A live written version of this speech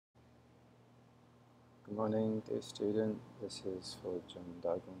Good morning, dear student. This is for John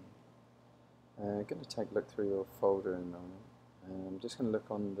Dagum. I'm going to take a look through your folder in a moment. I'm just going to look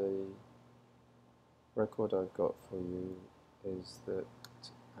on the record I've got for you is that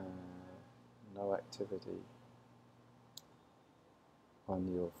no activity on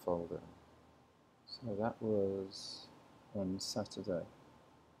your folder. So that was on Saturday.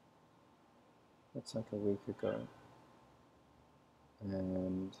 That's like a week ago.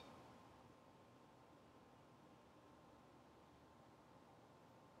 And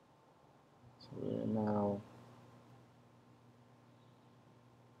so we're now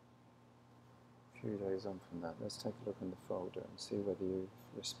a few days on from that. Let's take a look in the folder and see whether you've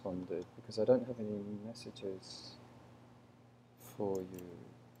responded, because I don't have any messages for you,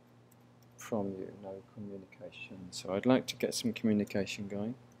 from you, no communication. So I'd like to get some communication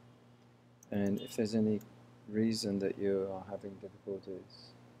going, and if there's any reason that you are having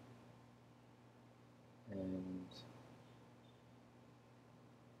difficulties and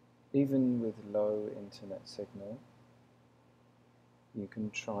even with low internet signal, you can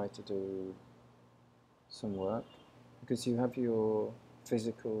try to do some work, because you have your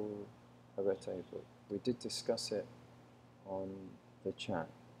physical arete book. We did discuss it on the chat.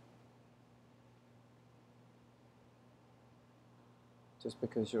 Just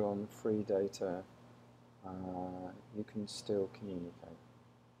because you're on free data, you can still communicate.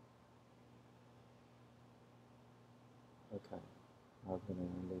 Okay, I'm going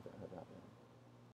to leave it